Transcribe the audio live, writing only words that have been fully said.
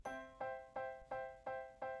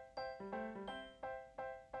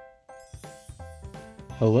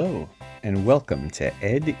Hello, and welcome to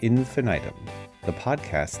Ed Infinitum, the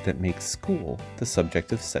podcast that makes school the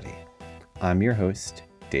subject of study. I'm your host,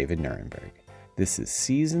 David Nuremberg. This is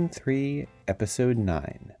Season 3, Episode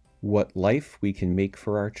 9, What Life We Can Make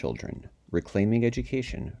for Our Children, Reclaiming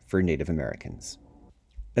Education for Native Americans.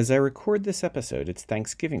 As I record this episode, it's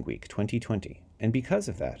Thanksgiving Week 2020, and because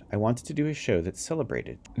of that, I wanted to do a show that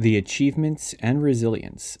celebrated the achievements and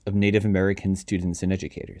resilience of Native American students and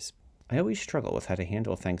educators. I always struggle with how to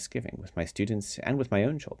handle Thanksgiving with my students and with my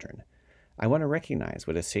own children. I want to recognize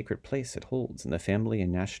what a sacred place it holds in the family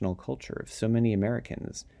and national culture of so many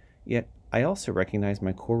Americans, yet I also recognize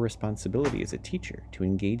my core responsibility as a teacher to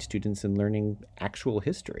engage students in learning actual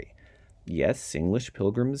history. Yes, English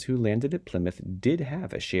pilgrims who landed at Plymouth did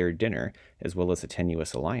have a shared dinner, as well as a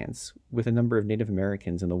tenuous alliance, with a number of Native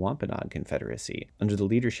Americans in the Wampanoag Confederacy under the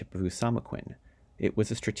leadership of Usamaquin. It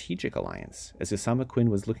was a strategic alliance, as Usamaquin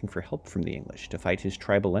was looking for help from the English to fight his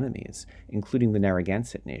tribal enemies, including the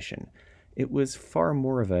Narragansett Nation. It was far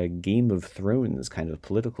more of a Game of Thrones kind of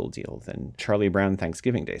political deal than Charlie Brown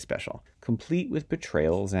Thanksgiving Day special, complete with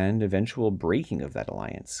betrayals and eventual breaking of that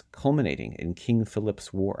alliance, culminating in King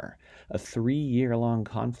Philip's War, a 3-year-long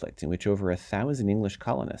conflict in which over 1,000 English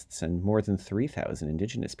colonists and more than 3,000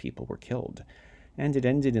 indigenous people were killed. And it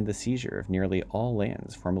ended in the seizure of nearly all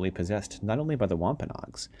lands formerly possessed not only by the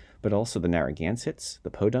Wampanoags, but also the Narragansetts, the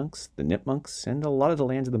Podunks, the Nipmunks, and a lot of the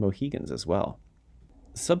lands of the Mohegans as well.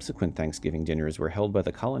 Subsequent Thanksgiving dinners were held by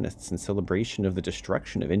the colonists in celebration of the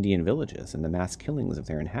destruction of Indian villages and the mass killings of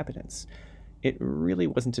their inhabitants. It really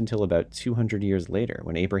wasn't until about 200 years later,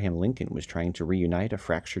 when Abraham Lincoln was trying to reunite a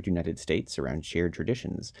fractured United States around shared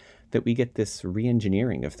traditions, that we get this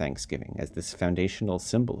re-engineering of Thanksgiving as this foundational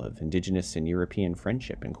symbol of Indigenous and European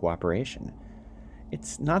friendship and cooperation.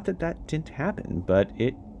 It's not that that didn't happen, but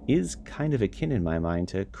it is kind of akin in my mind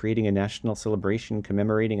to creating a national celebration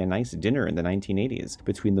commemorating a nice dinner in the 1980s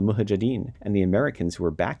between the Mujahideen and the Americans who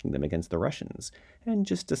were backing them against the Russians, and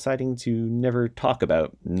just deciding to never talk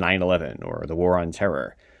about 9/11 or the War on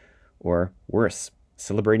Terror. Or worse,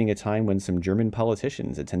 celebrating a time when some German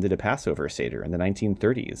politicians attended a Passover Seder in the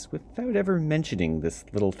 1930s without ever mentioning this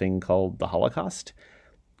little thing called the Holocaust.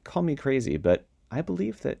 Call me crazy, but I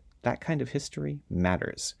believe that that kind of history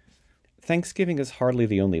matters. Thanksgiving is hardly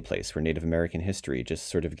the only place where Native American history just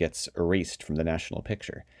sort of gets erased from the national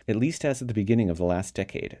picture, at least as of the beginning of the last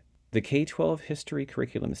decade. The K-12 history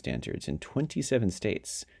curriculum standards in 27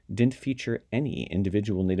 states didn't feature any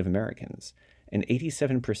individual Native Americans, and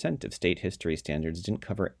 87% of state history standards didn't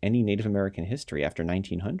cover any Native American history after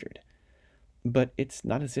 1900. But it's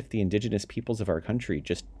not as if the indigenous peoples of our country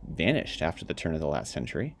just vanished after the turn of the last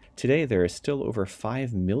century. Today, there are still over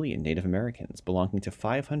 5 million Native Americans belonging to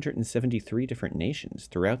 573 different nations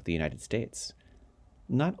throughout the United States.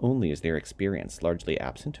 Not only is their experience largely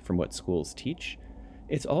absent from what schools teach,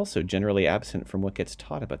 it's also generally absent from what gets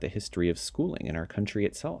taught about the history of schooling in our country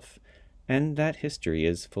itself. And that history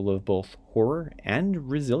is full of both horror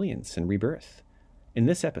and resilience and rebirth. In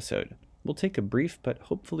this episode, we'll take a brief but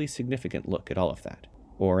hopefully significant look at all of that.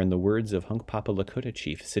 Or in the words of Hunkpapa Lakota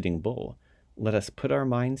Chief Sitting Bull, let us put our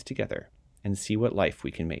minds together and see what life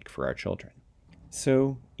we can make for our children.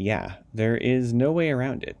 So, yeah, there is no way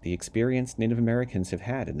around it. The experience Native Americans have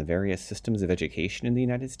had in the various systems of education in the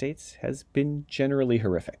United States has been generally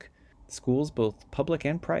horrific. Schools, both public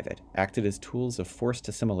and private, acted as tools of forced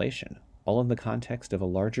assimilation, all in the context of a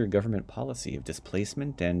larger government policy of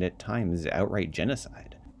displacement and, at times, outright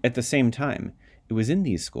genocide. At the same time, it was in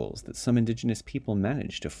these schools that some indigenous people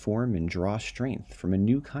managed to form and draw strength from a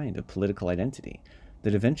new kind of political identity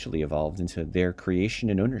that eventually evolved into their creation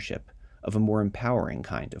and ownership of a more empowering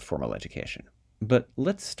kind of formal education. But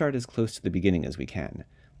let's start as close to the beginning as we can.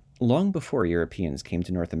 Long before Europeans came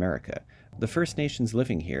to North America, the First Nations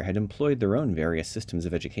living here had employed their own various systems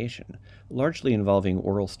of education, largely involving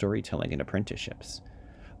oral storytelling and apprenticeships.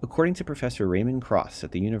 According to Professor Raymond Cross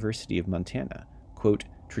at the University of Montana, quote,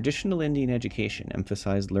 traditional Indian education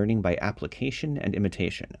emphasized learning by application and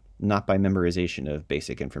imitation, not by memorization of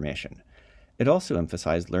basic information. It also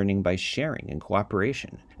emphasized learning by sharing and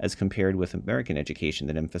cooperation, as compared with American education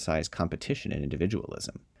that emphasized competition and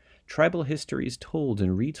individualism. Tribal histories told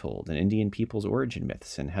and retold in Indian people's origin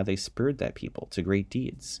myths and how they spurred that people to great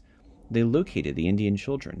deeds. They located the Indian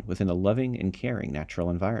children within a loving and caring natural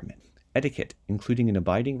environment. Etiquette, including an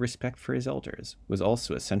abiding respect for his elders, was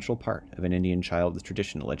also a central part of an Indian child's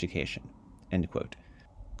traditional education. End quote.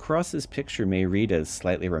 Cross's picture may read as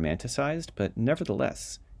slightly romanticized, but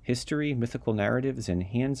nevertheless, history, mythical narratives, and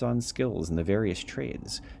hands-on skills in the various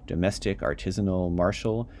trades, domestic, artisanal,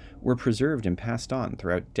 martial, were preserved and passed on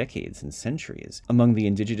throughout decades and centuries among the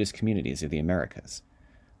indigenous communities of the Americas.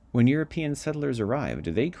 When European settlers arrived,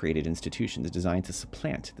 they created institutions designed to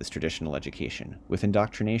supplant this traditional education with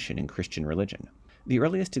indoctrination in Christian religion. The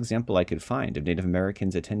earliest example I could find of Native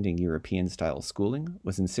Americans attending European-style schooling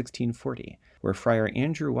was in 1640, where Friar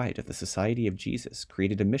Andrew White of the Society of Jesus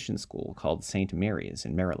created a mission school called St. Mary's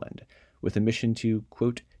in Maryland, with a mission to,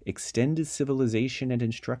 quote, extend civilization and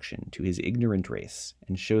instruction to his ignorant race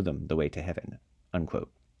and show them the way to heaven,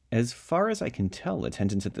 unquote. As far as I can tell,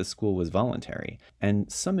 attendance at this school was voluntary,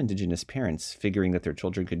 and some indigenous parents, figuring that their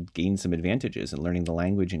children could gain some advantages in learning the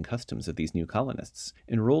language and customs of these new colonists,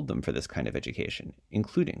 enrolled them for this kind of education,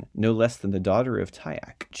 including no less than the daughter of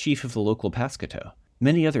Tyack, chief of the local Pascato.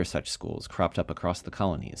 Many other such schools cropped up across the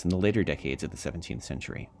colonies in the later decades of the 17th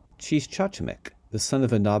century. Cheechachomik, the son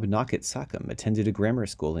of a Nobnocket Sachem, attended a grammar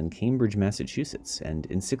school in Cambridge, Massachusetts, and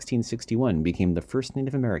in 1661 became the first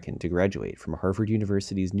Native American to graduate from Harvard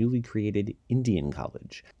University's newly created Indian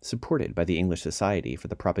College, supported by the English Society for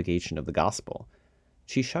the Propagation of the Gospel.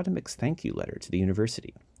 Cheechachomik's thank you letter to the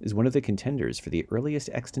university is one of the contenders for the earliest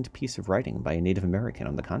extant piece of writing by a Native American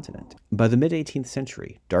on the continent. By the mid-18th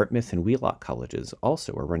century, Dartmouth and Wheelock colleges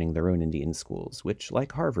also were running their own Indian schools, which,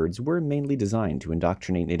 like Harvard's, were mainly designed to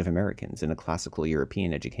indoctrinate Native Americans in a classical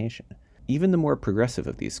European education. Even the more progressive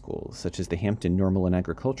of these schools, such as the Hampton Normal and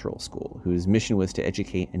Agricultural School, whose mission was to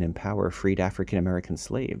educate and empower freed African American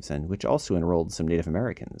slaves, and which also enrolled some Native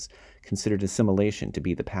Americans, considered assimilation to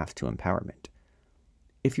be the path to empowerment.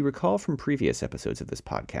 If you recall from previous episodes of this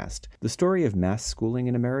podcast, the story of mass schooling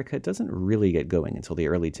in America doesn't really get going until the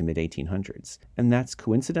early to mid-1800s, and that's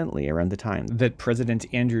coincidentally around the time that President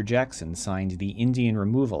Andrew Jackson signed the Indian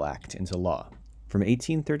Removal Act into law. From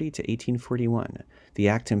 1830 to 1841, the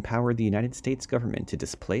act empowered the United States government to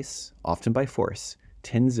displace, often by force,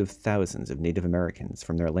 tens of thousands of Native Americans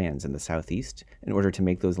from their lands in the Southeast in order to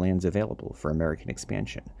make those lands available for American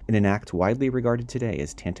expansion, in an act widely regarded today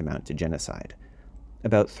as tantamount to genocide.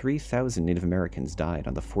 About 3,000 Native Americans died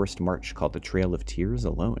on the forced march called the Trail of Tears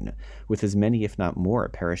alone, with as many if not more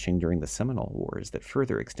perishing during the Seminole Wars that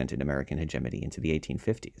further extended American hegemony into the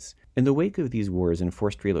 1850s. In the wake of these wars and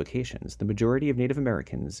forced relocations, the majority of Native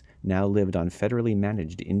Americans now lived on federally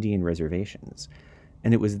managed Indian reservations,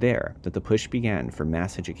 and it was there that the push began for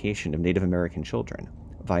mass education of Native American children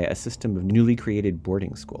via a system of newly created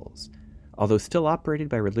boarding schools. Although still operated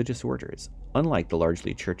by religious orders, unlike the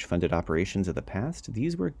largely church-funded operations of the past,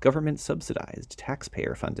 these were government-subsidized,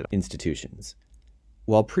 taxpayer-funded institutions.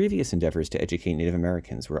 While previous endeavors to educate Native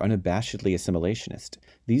Americans were unabashedly assimilationist,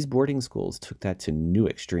 these boarding schools took that to new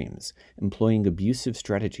extremes, employing abusive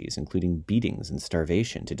strategies including beatings and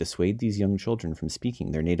starvation to dissuade these young children from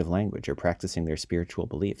speaking their native language or practicing their spiritual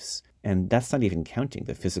beliefs. And that's not even counting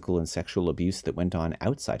the physical and sexual abuse that went on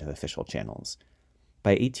outside of official channels.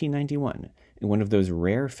 By 1891, in one of those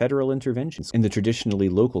rare federal interventions in the traditionally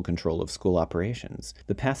local control of school operations,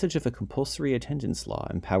 the passage of a compulsory attendance law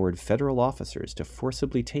empowered federal officers to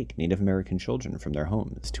forcibly take Native American children from their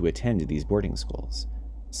homes to attend these boarding schools.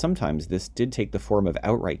 Sometimes this did take the form of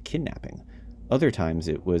outright kidnapping. Other times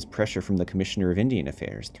it was pressure from the Commissioner of Indian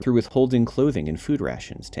Affairs through withholding clothing and food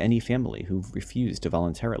rations to any family who refused to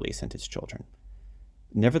voluntarily send its children.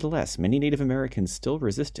 Nevertheless, many Native Americans still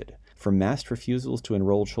resisted, from massed refusals to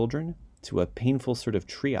enroll children to a painful sort of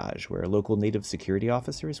triage where local Native security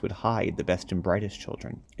officers would hide the best and brightest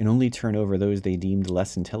children and only turn over those they deemed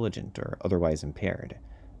less intelligent or otherwise impaired.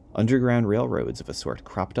 Underground railroads of a sort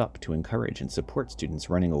cropped up to encourage and support students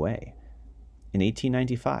running away. In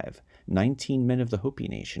 1895, 19 men of the Hopi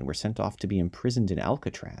Nation were sent off to be imprisoned in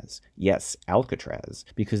Alcatraz, yes, Alcatraz,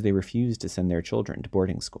 because they refused to send their children to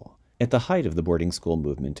boarding school. At the height of the boarding school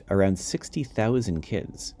movement, around 60,000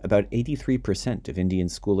 kids, about 83% of Indian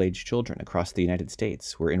school-age children across the United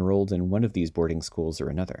States, were enrolled in one of these boarding schools or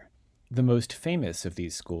another. The most famous of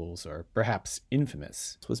these schools, or perhaps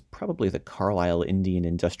infamous, was probably the Carlisle Indian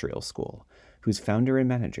Industrial School, whose founder and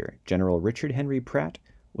manager, General Richard Henry Pratt,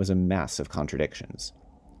 was a mass of contradictions.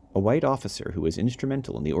 A white officer who was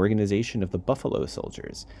instrumental in the organization of the Buffalo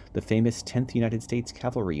Soldiers, the famous 10th United States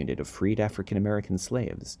Cavalry unit of freed African American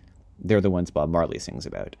slaves. They're the ones Bob Marley sings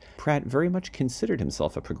about. Pratt very much considered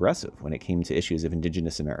himself a progressive when it came to issues of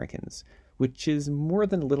indigenous Americans, which is more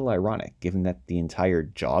than a little ironic given that the entire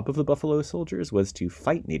job of the Buffalo Soldiers was to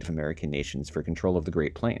fight Native American nations for control of the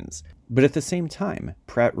Great Plains. But at the same time,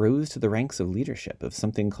 Pratt rose to the ranks of leadership of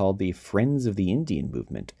something called the Friends of the Indian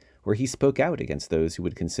movement, where he spoke out against those who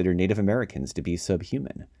would consider Native Americans to be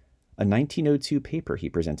subhuman. A 1902 paper he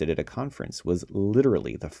presented at a conference was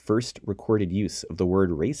literally the first recorded use of the word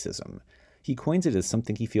racism. He coins it as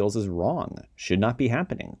something he feels is wrong, should not be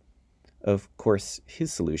happening. Of course,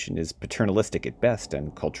 his solution is paternalistic at best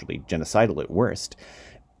and culturally genocidal at worst.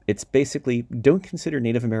 It's basically, don't consider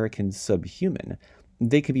Native Americans subhuman.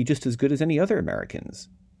 They could be just as good as any other Americans,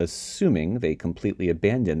 assuming they completely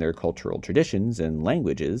abandon their cultural traditions and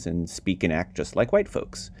languages and speak and act just like white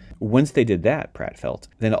folks. Once they did that, Pratt felt,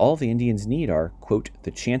 then all the Indians need are, quote, the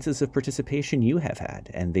chances of participation you have had,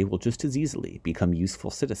 and they will just as easily become useful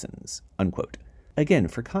citizens, unquote. Again,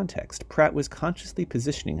 for context, Pratt was consciously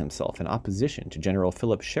positioning himself in opposition to General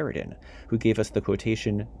Philip Sheridan, who gave us the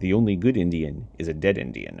quotation, "The only good Indian is a dead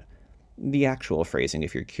Indian." The actual phrasing,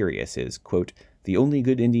 if you're curious, is, quote, "The only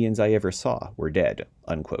good Indians I ever saw were dead,"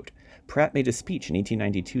 unquote. Pratt made a speech in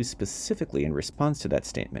 1892 specifically in response to that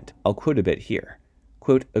statement. I'll quote a bit here.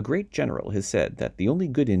 Quote, "A great general has said that the only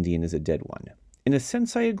good Indian is a dead one. In a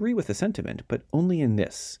sense, I agree with the sentiment, but only in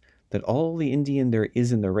this, that all the Indian there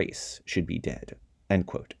is in the race should be dead," end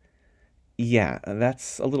quote. Yeah,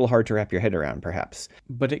 that's a little hard to wrap your head around, perhaps,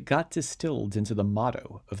 but it got distilled into the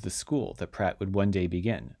motto of the school that Pratt would one day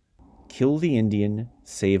begin. Kill the Indian,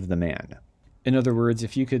 save the man. In other words,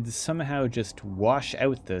 if you could somehow just wash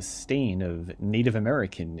out the stain of Native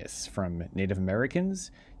Americanness from Native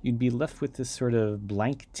Americans, you'd be left with this sort of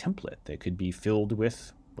blank template that could be filled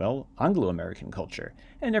with, well, Anglo-American culture,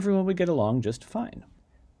 and everyone would get along just fine.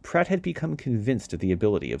 Pratt had become convinced of the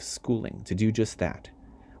ability of schooling to do just that.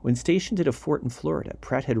 When stationed at a fort in Florida,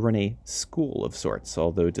 Pratt had run a school of sorts,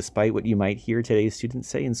 although despite what you might hear today's students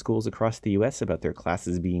say in schools across the U.S. about their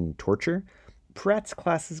classes being torture, Pratt's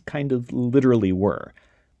classes kind of literally were.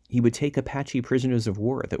 He would take Apache prisoners of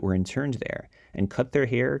war that were interned there and cut their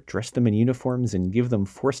hair, dress them in uniforms, and give them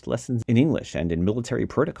forced lessons in English and in military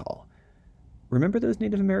protocol. Remember those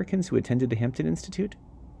Native Americans who attended the Hampton Institute?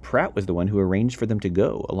 Pratt was the one who arranged for them to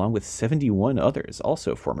go, along with 71 others,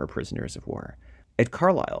 also former prisoners of war. At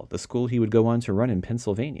Carlisle, the school he would go on to run in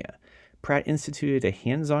Pennsylvania, Pratt instituted a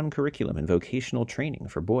hands-on curriculum in vocational training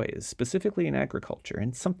for boys, specifically in agriculture,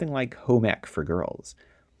 and something like home ec for girls.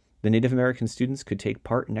 The Native American students could take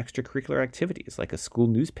part in extracurricular activities like a school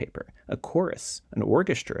newspaper, a chorus, an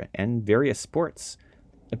orchestra, and various sports.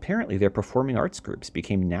 Apparently, their performing arts groups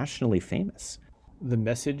became nationally famous. The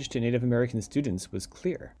message to Native American students was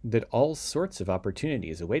clear, that all sorts of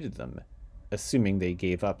opportunities awaited them, assuming they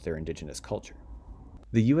gave up their indigenous culture.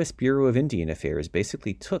 The U.S. Bureau of Indian Affairs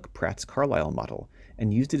basically took Pratt's Carlisle model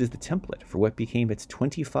and used it as the template for what became its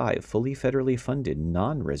 25 fully federally funded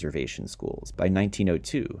non-reservation schools by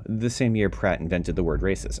 1902, the same year Pratt invented the word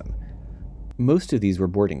racism. Most of these were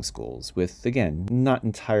boarding schools, with, again, not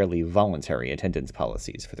entirely voluntary attendance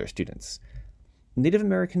policies for their students. Native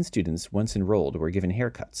American students once enrolled were given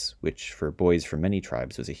haircuts, which for boys from many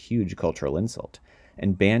tribes was a huge cultural insult,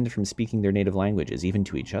 and banned from speaking their native languages even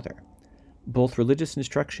to each other. Both religious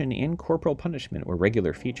instruction and corporal punishment were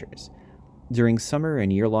regular features. During summer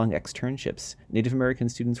and year-long externships, Native American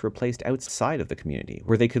students were placed outside of the community,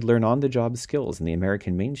 where they could learn on-the-job skills in the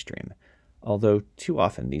American mainstream, although too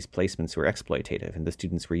often these placements were exploitative and the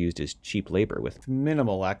students were used as cheap labor with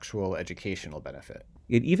minimal actual educational benefit.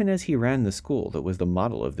 Yet even as he ran the school that was the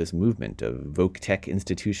model of this movement of voc-tech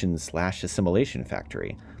institution/assimilation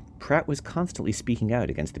factory, Pratt was constantly speaking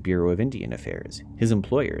out against the Bureau of Indian Affairs, his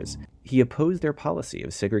employers. He opposed their policy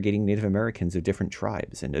of segregating Native Americans of different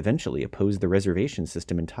tribes and eventually opposed the reservation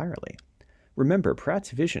system entirely. Remember,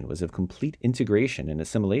 Pratt's vision was of complete integration and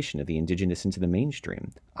assimilation of the indigenous into the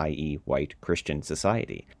mainstream, i.e. white Christian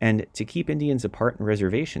society, and to keep Indians apart in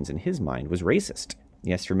reservations in his mind was racist.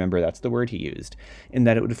 Yes, remember, that's the word he used, in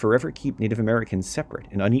that it would forever keep Native Americans separate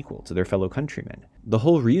and unequal to their fellow countrymen. The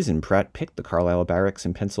whole reason Pratt picked the Carlisle Barracks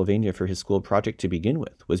in Pennsylvania for his school project to begin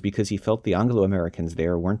with was because he felt the Anglo-Americans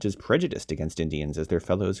there weren't as prejudiced against Indians as their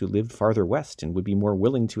fellows who lived farther west and would be more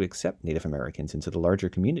willing to accept Native Americans into the larger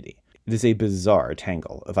community. It is a bizarre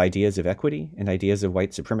tangle of ideas of equity and ideas of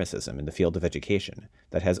white supremacism in the field of education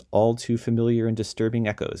that has all too familiar and disturbing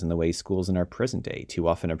echoes in the way schools in our present day too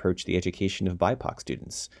often approach the education of BIPOC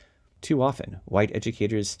students. Too often, white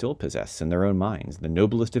educators still possess in their own minds the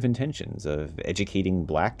noblest of intentions of educating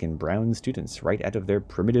black and brown students right out of their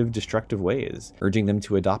primitive, destructive ways, urging them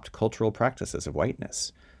to adopt cultural practices of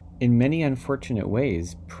whiteness. In many unfortunate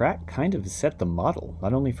ways, Pratt kind of set the model,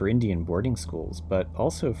 not only for Indian boarding schools, but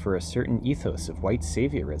also for a certain ethos of white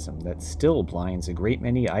saviorism that still blinds a great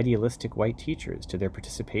many idealistic white teachers to their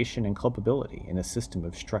participation and culpability in a system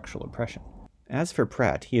of structural oppression. As for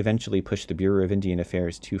Pratt, he eventually pushed the Bureau of Indian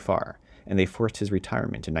Affairs too far, and they forced his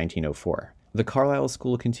retirement in 1904. The Carlisle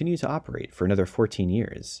School continued to operate for another 14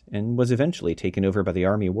 years, and was eventually taken over by the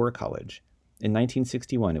Army War College. In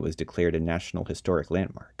 1961, it was declared a National Historic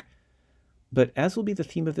Landmark. But as will be the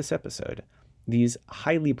theme of this episode, These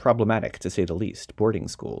highly problematic, to say the least, boarding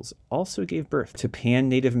schools also gave birth to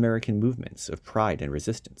pan-Native American movements of pride and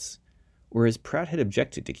resistance. Whereas Pratt had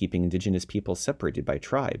objected to keeping Indigenous people separated by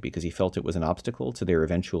tribe because he felt it was an obstacle to their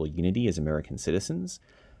eventual unity as American citizens,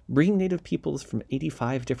 bringing Native peoples from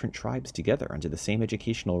 85 different tribes together under the same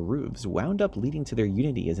educational roofs wound up leading to their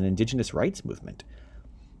unity as an Indigenous rights movement.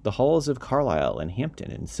 The halls of Carlisle and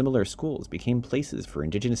Hampton and similar schools became places for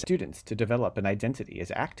Indigenous students to develop an identity as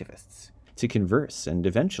activists, to converse, and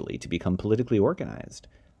eventually to become politically organized.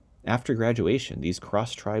 After graduation, these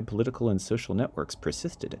cross-tribe political and social networks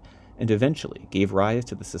persisted and eventually gave rise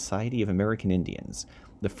to the Society of American Indians,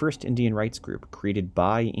 the first Indian rights group created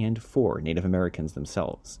by and for Native Americans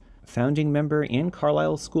themselves. Founding member and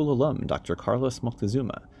Carlisle School alum Dr. Carlos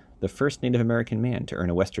Moctezuma, the first Native American man to earn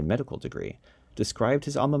a Western medical degree, described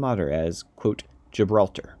his alma mater as, quote,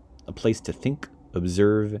 Gibraltar, a place to think,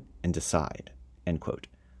 observe, and decide, end quote.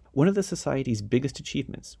 One of the Society's biggest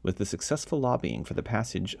achievements was the successful lobbying for the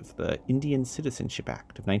passage of the Indian Citizenship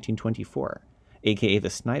Act of 1924, aka the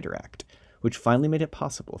Snyder Act, which finally made it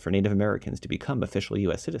possible for Native Americans to become official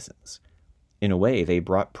U.S. citizens. In a way, they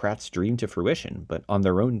brought Pratt's dream to fruition, but on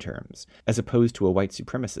their own terms, as opposed to a white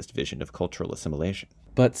supremacist vision of cultural assimilation.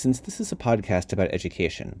 But since this is a podcast about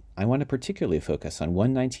education, I want to particularly focus on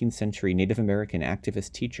one 19th century Native American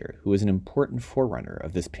activist teacher who was an important forerunner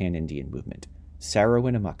of this pan-Indian movement, Sarah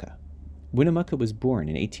Winnemucca. Winnemucca was born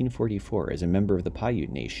in 1844 as a member of the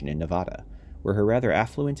Paiute Nation in Nevada, where her rather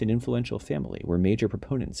affluent and influential family were major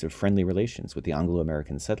proponents of friendly relations with the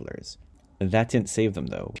Anglo-American settlers. That didn't save them,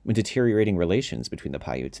 though, when deteriorating relations between the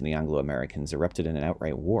Paiutes and the Anglo-Americans erupted in an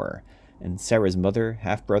outright war, and Sarah's mother,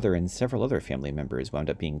 half-brother, and several other family members wound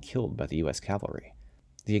up being killed by the U.S. cavalry.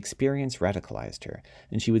 The experience radicalized her,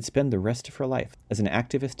 and she would spend the rest of her life as an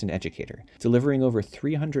activist and educator, delivering over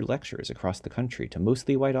 300 lectures across the country to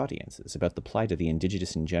mostly white audiences about the plight of the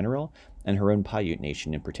indigenous in general and her own Paiute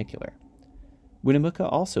Nation in particular. Winnemucca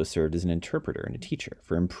also served as an interpreter and a teacher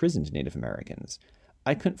for imprisoned Native Americans.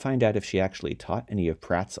 I couldn't find out if she actually taught any of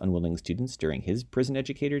Pratt's unwilling students during his prison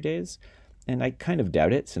educator days, and I kind of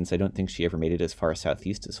doubt it since I don't think she ever made it as far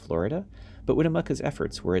southeast as Florida, but Winnemucca's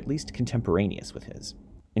efforts were at least contemporaneous with his.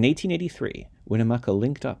 In 1883, Winnemucca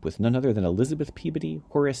linked up with none other than Elizabeth Peabody,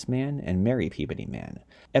 Horace Mann, and Mary Peabody Mann.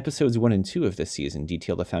 Episodes 1 and 2 of this season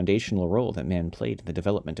detail the foundational role that Mann played in the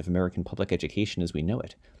development of American public education as we know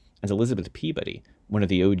it, and Elizabeth Peabody, one of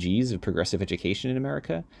the OGs of progressive education in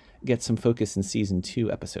America, gets some focus in Season 2,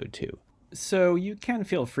 Episode 2. So you can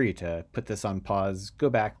feel free to put this on pause, go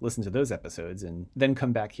back, listen to those episodes, and then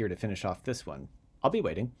come back here to finish off this one. I'll be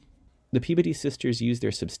waiting. The Peabody sisters used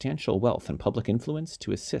their substantial wealth and public influence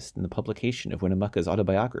to assist in the publication of Winnemucca's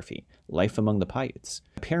autobiography, Life Among the Paiutes,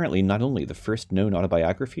 apparently not only the first known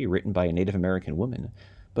autobiography written by a Native American woman,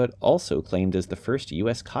 but also claimed as the first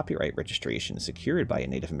U.S. copyright registration secured by a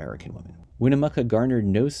Native American woman. Winnemucca garnered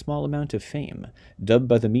no small amount of fame, dubbed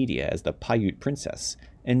by the media as the Paiute Princess,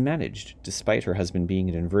 and managed, despite her husband being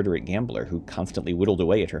an inveterate gambler who constantly whittled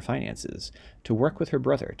away at her finances, to work with her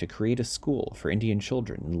brother to create a school for Indian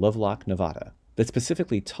children in Lovelock, Nevada, that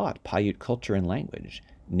specifically taught Paiute culture and language,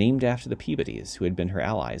 named after the Peabodys who had been her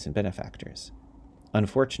allies and benefactors.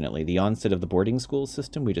 Unfortunately, the onset of the boarding school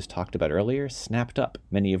system we just talked about earlier snapped up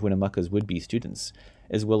many of Winnemucca's would-be students,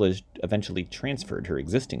 as well as eventually transferred her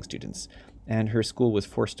existing students, and her school was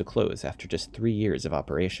forced to close after just 3 years of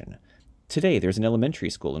operation. Today, there's an elementary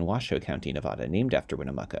school in Washoe County, Nevada, named after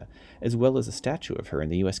Winnemucca, as well as a statue of her in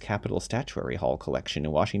the U.S. Capitol Statuary Hall collection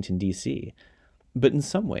in Washington, D.C. But in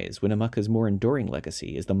some ways, Winnemucca's more enduring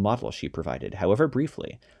legacy is the model she provided, however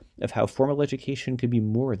briefly, of how formal education could be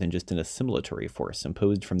more than just an assimilatory force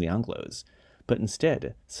imposed from the Anglos, but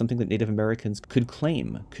instead something that Native Americans could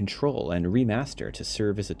claim, control, and remaster to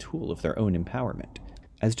serve as a tool of their own empowerment.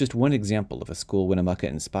 As just one example of a school Winnemucca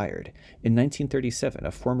inspired, in 1937,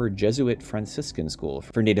 a former Jesuit Franciscan school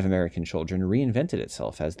for Native American children reinvented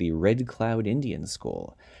itself as the Red Cloud Indian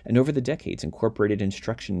School, and over the decades incorporated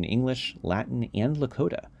instruction in English, Latin, and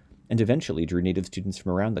Lakota, and eventually drew Native students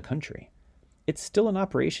from around the country. It's still in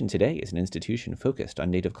operation today as an institution focused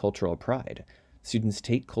on Native cultural pride. Students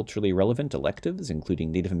take culturally relevant electives,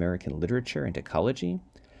 including Native American literature and ecology,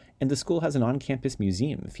 and the school has an on-campus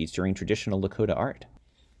museum featuring traditional Lakota art.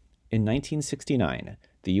 In 1969,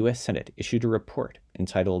 the U.S. Senate issued a report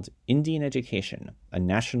entitled Indian Education, A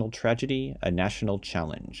National Tragedy, a National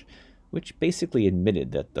Challenge, which basically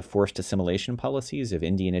admitted that the forced assimilation policies of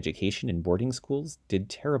Indian education in boarding schools did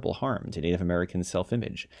terrible harm to Native American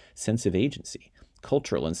self-image, sense of agency,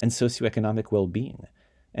 cultural and socioeconomic well-being.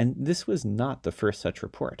 And this was not the first such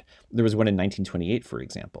report. There was one in 1928, for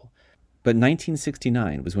example. But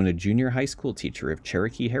 1969 was when a junior high school teacher of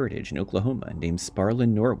Cherokee heritage in Oklahoma named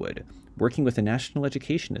Sparlin Norwood, working with the National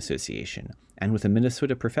Education Association and with a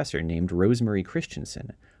Minnesota professor named Rosemary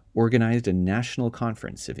Christensen, organized a national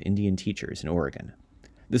conference of Indian teachers in Oregon.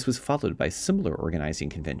 This was followed by similar organizing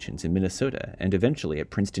conventions in Minnesota and eventually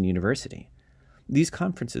at Princeton University. These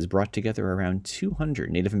conferences brought together around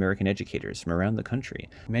 200 Native American educators from around the country,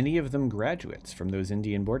 many of them graduates from those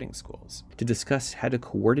Indian boarding schools, to discuss how to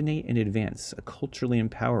coordinate and advance a culturally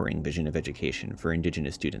empowering vision of education for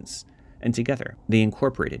Indigenous students. And together, they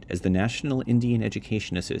incorporated as the National Indian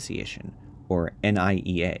Education Association, or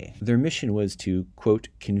NIEA. Their mission was to, quote,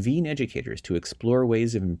 convene educators to explore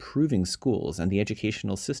ways of improving schools and the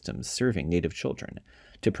educational systems serving Native children,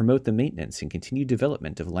 to promote the maintenance and continued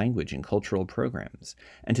development of language and cultural programs,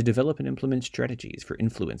 and to develop and implement strategies for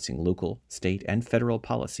influencing local, state, and federal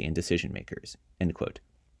policy and decision makers, end quote.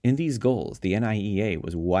 In these goals, the NIEA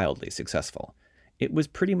was wildly successful. It was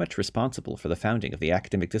pretty much responsible for the founding of the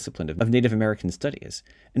academic discipline of Native American studies,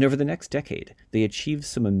 and over the next decade, they achieved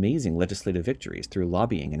some amazing legislative victories through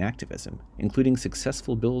lobbying and activism, including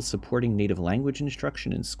successful bills supporting Native language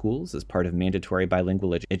instruction in schools as part of mandatory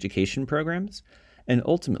bilingual education programs, and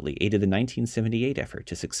ultimately aided the 1978 effort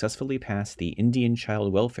to successfully pass the Indian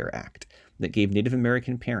Child Welfare Act that gave Native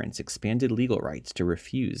American parents expanded legal rights to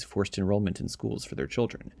refuse forced enrollment in schools for their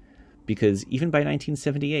children. Because even by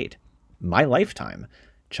 1978, my lifetime,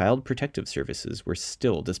 Child Protective Services were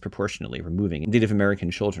still disproportionately removing Native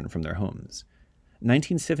American children from their homes.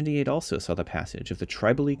 1978 also saw the passage of the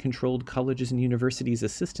Tribally Controlled Colleges and Universities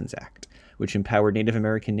Assistance Act, which empowered Native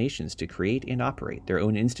American nations to create and operate their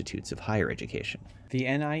own institutes of higher education. The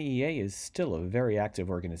NIEA is still a very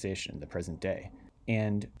active organization in the present day,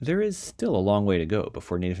 and there is still a long way to go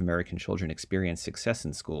before Native American children experience success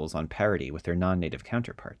in schools on parity with their non-Native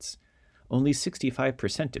counterparts. Only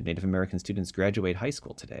 65% of Native American students graduate high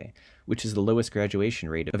school today, which is the lowest graduation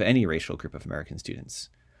rate of any racial group of American students.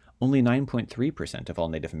 Only 9.3% of all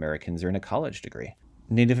Native Americans earn a college degree.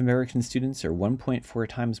 Native American students are 1.4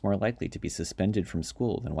 times more likely to be suspended from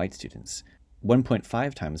school than white students,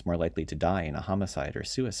 1.5 times more likely to die in a homicide or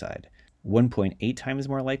suicide, 1.8 times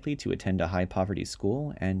more likely to attend a high-poverty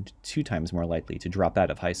school, and 2 times more likely to drop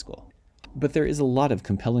out of high school. But there is a lot of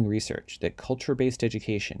compelling research that culture-based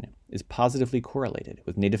education is positively correlated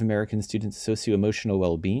with Native American students' socio-emotional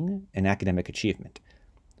well-being and academic achievement.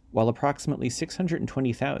 While approximately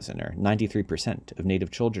 620,000, or 93%, of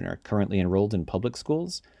Native children are currently enrolled in public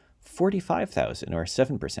schools, 45,000, or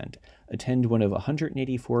 7%, attend one of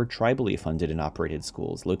 184 tribally funded and operated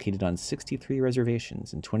schools located on 63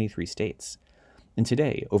 reservations in 23 states. And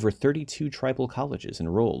today, over 32 tribal colleges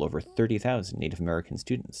enroll over 30,000 Native American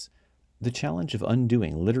students. The challenge of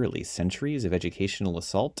undoing literally centuries of educational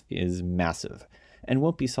assault is massive and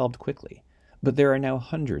won't be solved quickly. But there are now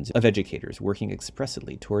hundreds of educators working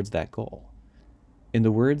expressly towards that goal. In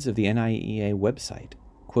the words of the NIEA website,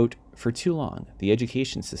 quote, "For too long, the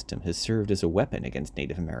education system has served as a weapon against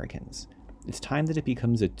Native Americans. It's time that it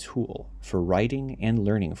becomes a tool for righting and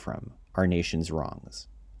learning from our nation's wrongs,"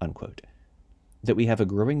 unquote. That we have a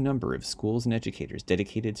growing number of schools and educators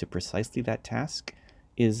dedicated to precisely that task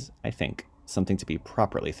is, I think, something to be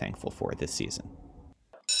properly thankful for this season.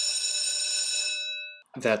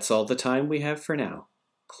 That's all the time we have for now.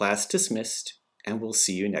 Class dismissed, and we'll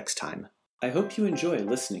see you next time. I hope you enjoy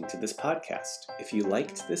listening to this podcast. If you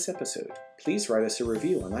liked this episode, please write us a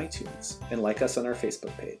review on iTunes and like us on our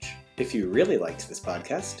Facebook page. If you really liked this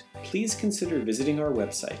podcast, please consider visiting our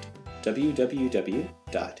website,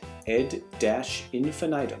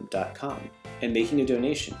 www.ed-infinitum.com, and making a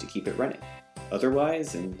donation to keep it running.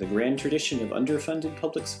 Otherwise, in the grand tradition of underfunded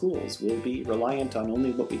public schools, we'll be reliant on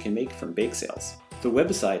only what we can make from bake sales. The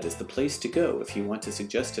website is the place to go if you want to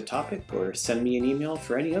suggest a topic or send me an email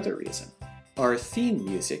for any other reason. Our theme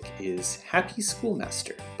music is Happy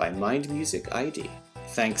Schoolmaster by Mind Music ID.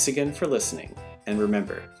 Thanks again for listening, and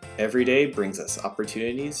remember, every day brings us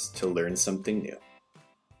opportunities to learn something new.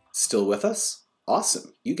 Still with us?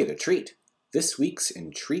 Awesome, you get a treat. This week's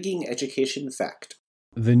intriguing education fact.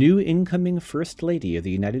 The new incoming First Lady of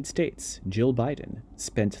the United States, Jill Biden,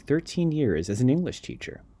 spent 13 years as an English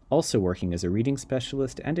teacher, also working as a reading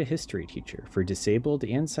specialist and a history teacher for disabled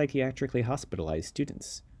and psychiatrically hospitalized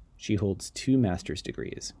students. She holds 2 master's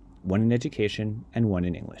degrees, one in education and one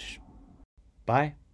in English. Bye.